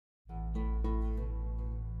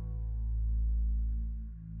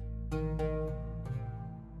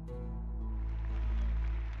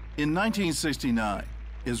In 1969,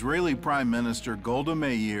 Israeli Prime Minister Golda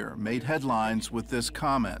Meir made headlines with this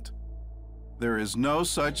comment: "There is no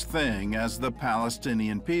such thing as the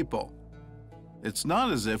Palestinian people. It's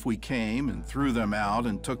not as if we came and threw them out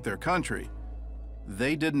and took their country.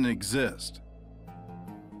 They didn't exist."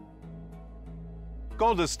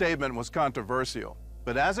 Golda's statement was controversial,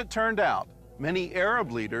 but as it turned out, many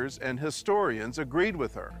Arab leaders and historians agreed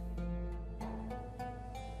with her.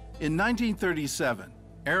 In 1937,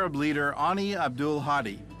 Arab leader Ani Abdul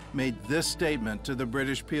Hadi made this statement to the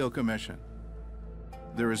British Peel Commission: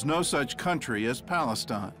 "There is no such country as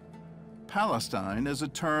Palestine. Palestine is a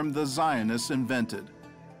term the Zionists invented.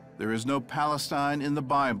 There is no Palestine in the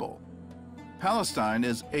Bible. Palestine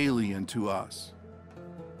is alien to us."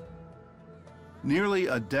 Nearly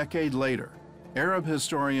a decade later, Arab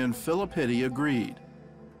historian Philip Hitti agreed.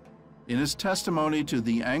 In his testimony to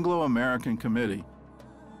the Anglo-American Committee,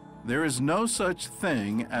 "There is no such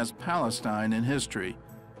thing as Palestine in history.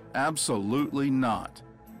 Absolutely not."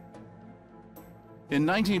 In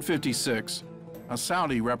 1956, a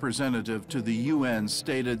Saudi representative to the UN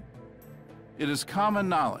stated, "It is common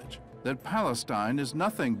knowledge that Palestine is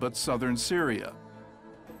nothing but southern Syria."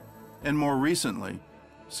 And more recently,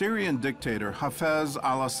 Syrian dictator Hafez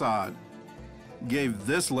al-Assad gave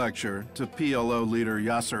this lecture to PLO leader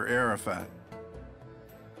Yasser Arafat: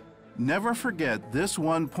 "Never forget this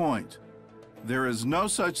one point. There is no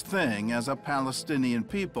such thing as a Palestinian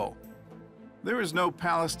people. There is no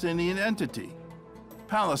Palestinian entity.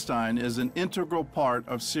 Palestine is an integral part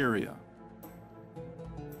of Syria."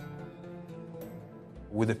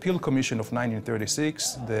 With the Peel Commission of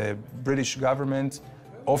 1936, the British government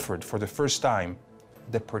offered for the first time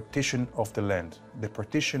the partition of the land, the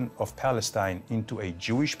partition of Palestine into a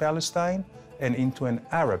Jewish Palestine and into an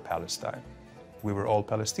Arab Palestine. We were all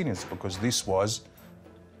Palestinians because this was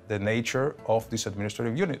the nature of this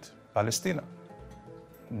administrative unit, Palestina.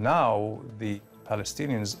 Now the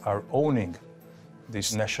Palestinians are owning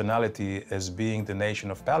this nationality as being the nation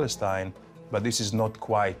of Palestine, but this is not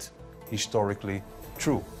quite historically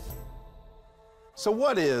true. So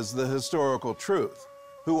what is the historical truth?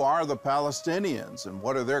 Who are the Palestinians and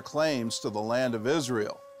what are their claims to the land of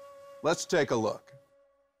Israel? Let's take a look.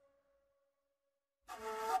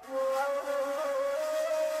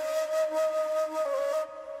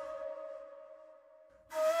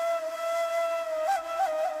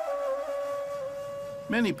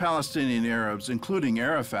 Many Palestinian Arabs, including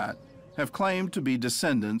Arafat, have claimed to be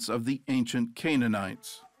descendants of the ancient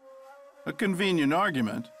Canaanites. A convenient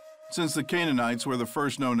argument, since the Canaanites were the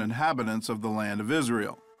first known inhabitants of the land of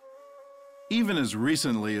Israel. Even as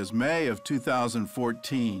recently as May of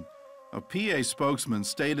 2014, a PA spokesman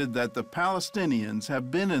stated that the Palestinians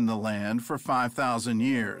have been in the land for 5,000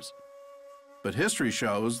 years. But history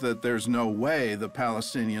shows that there's no way the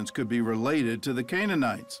Palestinians could be related to the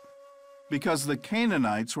Canaanites, because the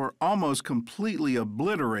Canaanites were almost completely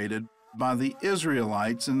obliterated by the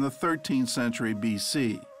Israelites in the 13th century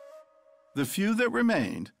BC. The few that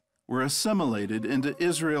remained were assimilated into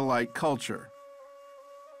Israelite culture.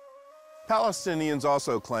 Palestinians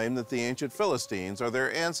also claim that the ancient Philistines are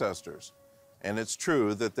their ancestors, and it's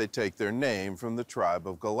true that they take their name from the tribe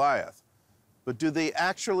of Goliath. But do they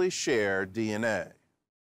actually share DNA?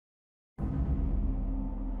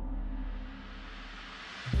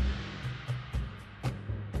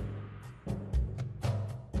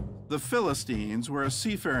 The Philistines were a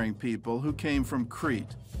seafaring people who came from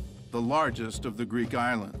Crete, the largest of the Greek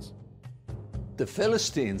islands. The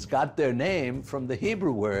Philistines got their name from the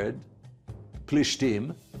Hebrew word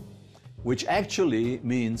Plishtim, which actually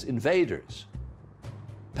means invaders.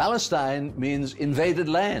 Palestine means invaded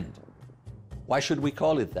land. Why should we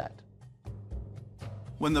call it that?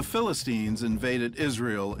 When the Philistines invaded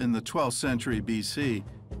Israel in the 12th century BC,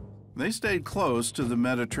 they stayed close to the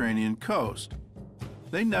Mediterranean coast.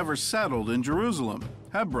 They never settled in Jerusalem,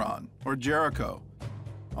 Hebron, or Jericho,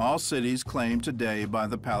 all cities claimed today by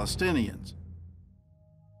the Palestinians.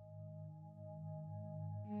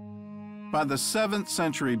 By the 7th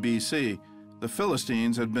century BC, the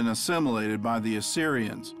Philistines had been assimilated by the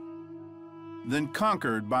Assyrians, then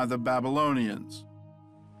conquered by the Babylonians.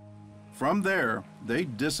 From there, they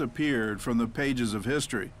disappeared from the pages of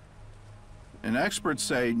history. And experts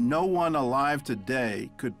say no one alive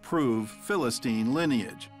today could prove Philistine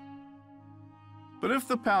lineage. But if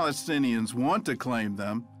the Palestinians want to claim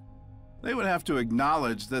them, they would have to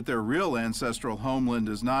acknowledge that their real ancestral homeland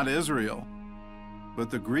is not Israel,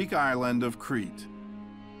 but the Greek island of Crete.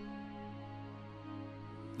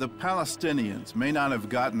 The Palestinians may not have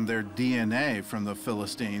gotten their DNA from the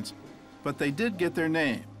Philistines, but they did get their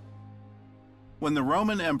name. When the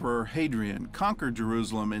Roman Emperor Hadrian conquered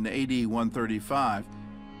Jerusalem in AD 135,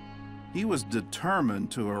 he was determined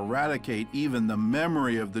to eradicate even the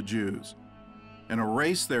memory of the Jews and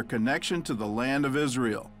erase their connection to the land of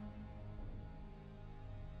Israel.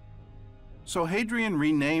 So Hadrian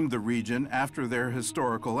renamed the region after their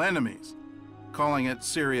historical enemies, calling it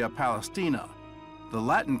Syria Palestina, the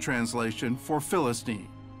Latin translation for Philistine.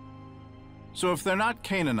 So if they're not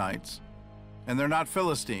Canaanites and they're not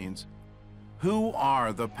Philistines, who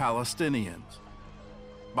are the Palestinians?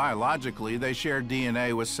 Biologically, they share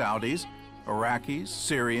DNA with Saudis, Iraqis,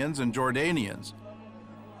 Syrians, and Jordanians.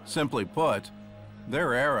 Simply put,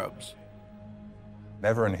 they're Arabs.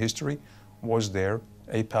 Never in history was there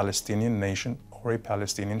a Palestinian nation or a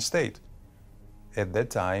Palestinian state. At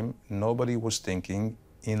that time, nobody was thinking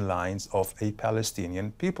in lines of a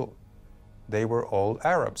Palestinian people. They were all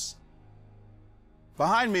Arabs.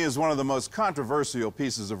 Behind me is one of the most controversial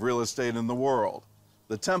pieces of real estate in the world.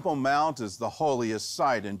 The Temple Mount is the holiest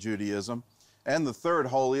site in Judaism and the third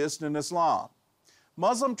holiest in Islam.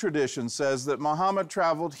 Muslim tradition says that Muhammad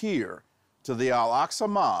traveled here to the Al-Aqsa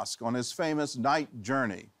Mosque on his famous night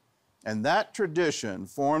journey, and that tradition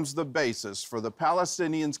forms the basis for the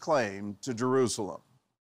Palestinians' claim to Jerusalem.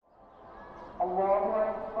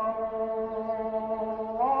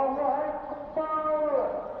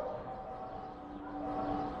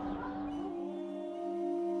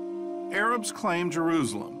 Arabs claim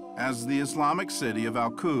Jerusalem as the Islamic city of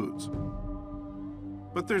Al-Quds.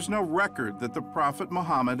 But there's no record that the Prophet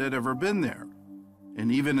Muhammad had ever been there,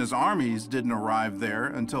 and even his armies didn't arrive there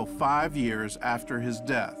until 5 years after his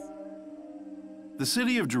death. The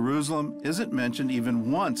city of Jerusalem isn't mentioned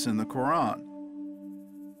even once in the Quran,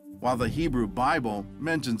 while the Hebrew Bible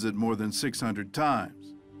mentions it more than 600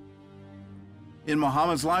 times. In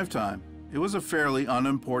Muhammad's lifetime, it was a fairly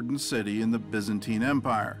unimportant city in the Byzantine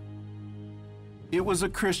Empire. It was a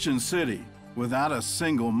Christian city without a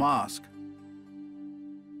single mosque.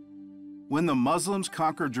 When the Muslims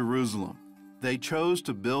conquered Jerusalem, they chose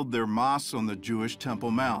to build their mosques on the Jewish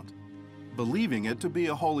Temple Mount, believing it to be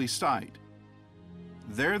a holy site.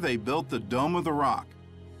 There they built the Dome of the Rock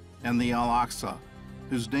and the Al-Aqsa,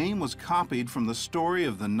 whose name was copied from the story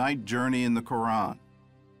of the night journey in the Quran.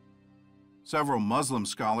 Several Muslim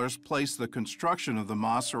scholars place the construction of the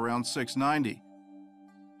mosque around 690,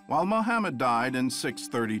 while Muhammad died in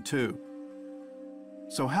 632.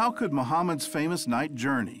 So how could Muhammad's famous night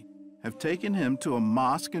journey have taken him to a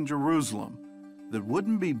mosque in Jerusalem that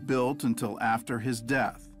wouldn't be built until after his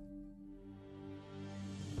death?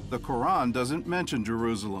 The Quran doesn't mention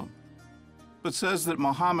Jerusalem, but says that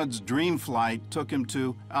Muhammad's dream flight took him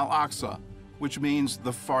to Al-Aqsa, which means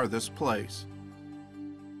the farthest place.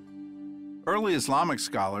 Early Islamic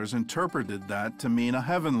scholars interpreted that to mean a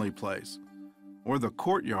heavenly place, or the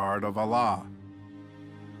courtyard of Allah.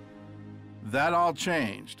 That all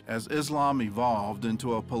changed as Islam evolved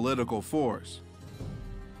into a political force.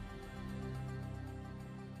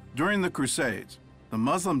 During the Crusades, the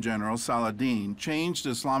Muslim general Saladin changed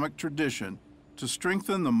Islamic tradition to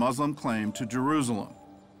strengthen the Muslim claim to Jerusalem.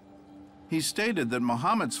 He stated that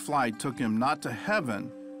Muhammad's flight took him not to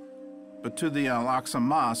heaven, but to the Al-Aqsa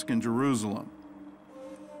Mosque in Jerusalem.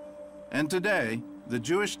 And today, the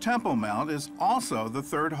Jewish Temple Mount is also the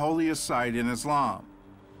third holiest site in Islam,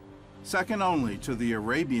 second only to the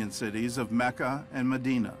Arabian cities of Mecca and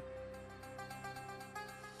Medina.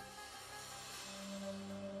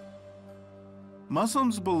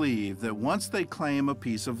 Muslims believe that once they claim a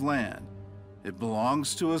piece of land, it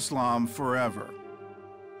belongs to Islam forever.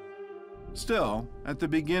 Still, at the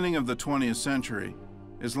beginning of the 20th century,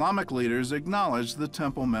 Islamic leaders acknowledged the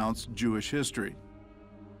Temple Mount's Jewish history.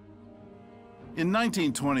 In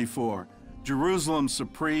 1924, Jerusalem's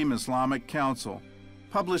Supreme Islamic Council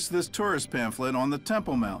published this tourist pamphlet on the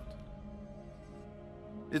Temple Mount.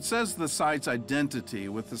 It says the site's identity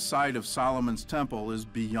with the site of Solomon's temple is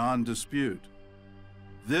beyond dispute.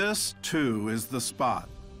 This, too, is the spot,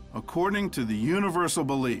 according to the universal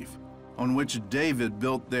belief, on which David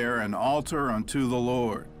built there an altar unto the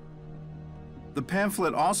Lord. The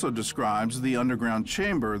pamphlet also describes the underground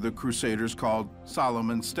chamber the Crusaders called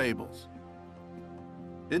Solomon's Stables.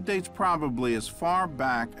 It dates probably as far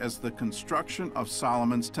back as the construction of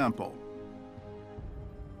Solomon's Temple.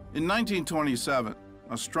 In 1927,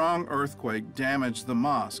 a strong earthquake damaged the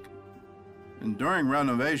mosque, and during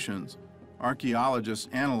renovations, archaeologists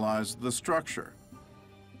analyzed the structure.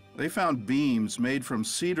 They found beams made from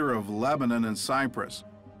cedar of Lebanon and Cyprus,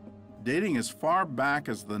 dating as far back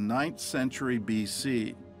as the 9th century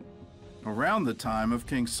BC, around the time of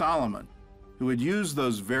King Solomon, who had used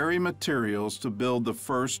those very materials to build the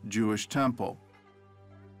first Jewish temple.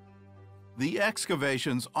 The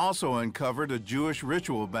excavations also uncovered a Jewish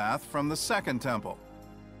ritual bath from the Second Temple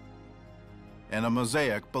and a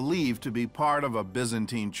mosaic believed to be part of a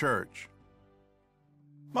Byzantine church.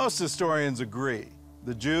 Most historians agree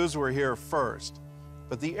the Jews were here first,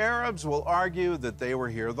 but the Arabs will argue that they were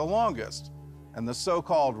here the longest, and the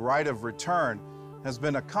so-called right of return has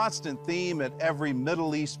been a constant theme at every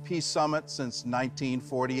Middle East peace summit since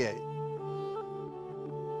 1948.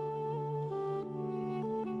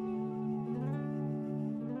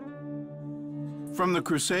 From the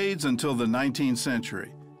Crusades until the 19th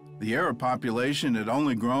century, the Arab population had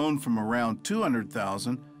only grown from around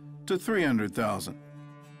 200,000 to 300,000.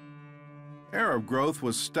 Arab growth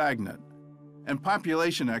was stagnant, and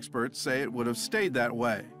population experts say it would have stayed that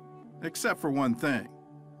way, except for one thing: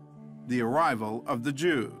 the arrival of the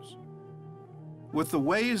Jews. With the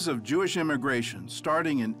waves of Jewish immigration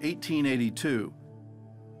starting in 1882,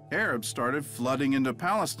 Arabs started flooding into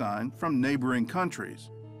Palestine from neighboring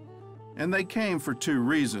countries. And they came for two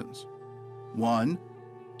reasons. One,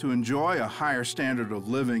 to enjoy a higher standard of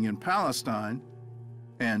living in Palestine,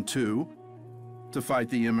 and two, to fight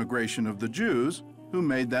the immigration of the Jews who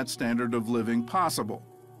made that standard of living possible.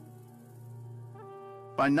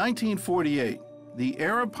 By 1948, the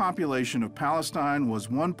Arab population of Palestine was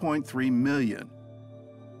 1.3 million.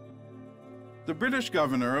 The British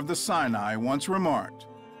governor of the Sinai once remarked,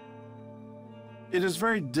 "It is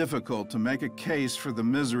very difficult to make a case for the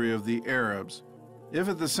misery of the Arabs if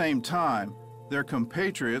at the same time their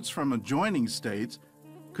compatriots from adjoining states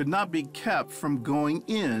could not be kept from going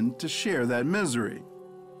in to share that misery."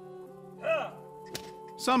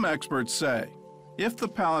 Some experts say, if the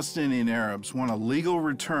Palestinian Arabs want a legal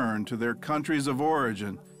return to their countries of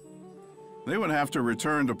origin, they would have to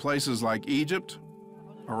return to places like Egypt,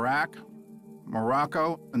 Iraq,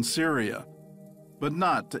 Morocco, and Syria, but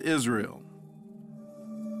not to Israel.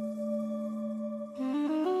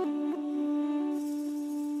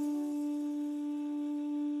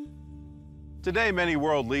 Today, many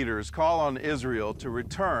world leaders call on Israel to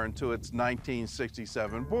return to its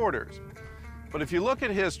 1967 borders. But if you look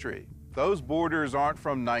at history, those borders aren't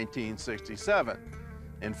from 1967.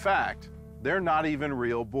 In fact, they're not even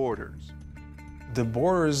real borders. The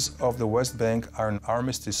borders of the West Bank are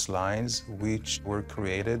armistice lines which were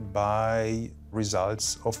created by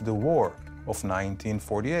results of the war of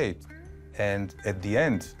 1948. And at the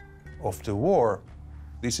end of the war,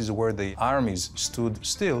 this is where the armies stood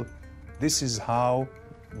still. This is how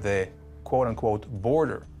the quote-unquote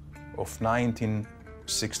border of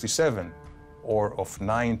 1967 or of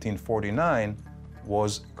 1949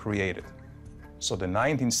 was created. So the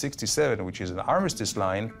 1967, which is an armistice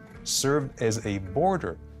line, served as a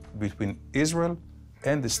border between Israel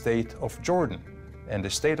and the state of Jordan. And the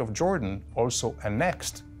state of Jordan also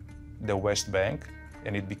annexed the West Bank,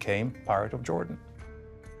 and it became part of Jordan.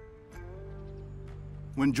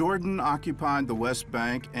 When Jordan occupied the West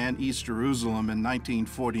Bank and East Jerusalem in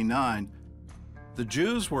 1949, the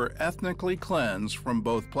Jews were ethnically cleansed from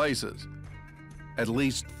both places. At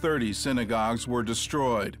least 30 synagogues were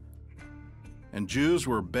destroyed, and Jews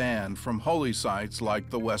were banned from holy sites like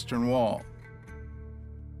the Western Wall,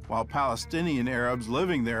 while Palestinian Arabs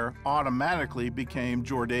living there automatically became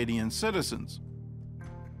Jordanian citizens.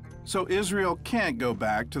 So Israel can't go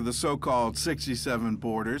back to the so-called 67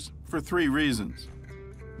 borders for three reasons.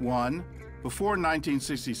 One, before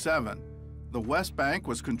 1967, the West Bank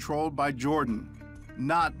was controlled by Jordan,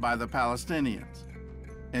 not by the Palestinians,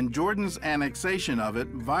 and Jordan's annexation of it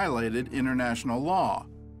violated international law.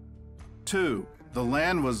 Two, the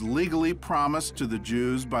land was legally promised to the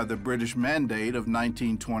Jews by the British Mandate of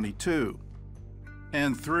 1922.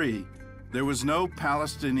 And three, there was no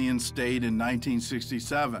Palestinian state in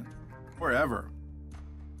 1967, or ever.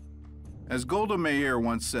 As Golda Meir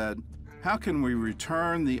once said, "How can we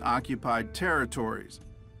return the occupied territories?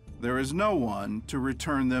 There is no one to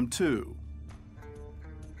return them to."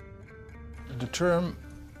 The term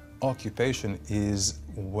occupation is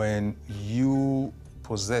when you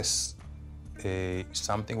possess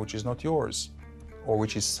something which is not yours or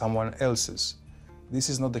which is someone else's. This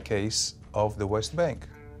is not the case of the West Bank.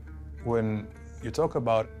 When you talk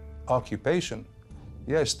about occupation,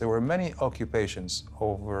 yes, there were many occupations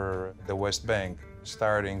over the West Bank,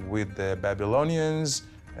 starting with the Babylonians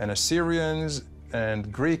and Assyrians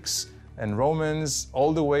and Greeks and Romans,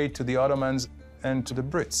 all the way to the Ottomans and to the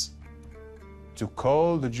Brits. To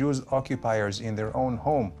call the Jews occupiers in their own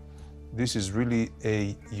home, this is really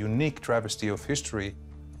a unique travesty of history.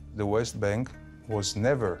 The West Bank was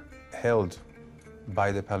never held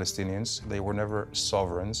by the Palestinians. They were never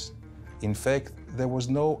sovereigns. In fact, there was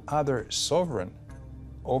no other sovereign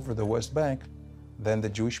over the West Bank than the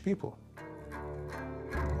Jewish people.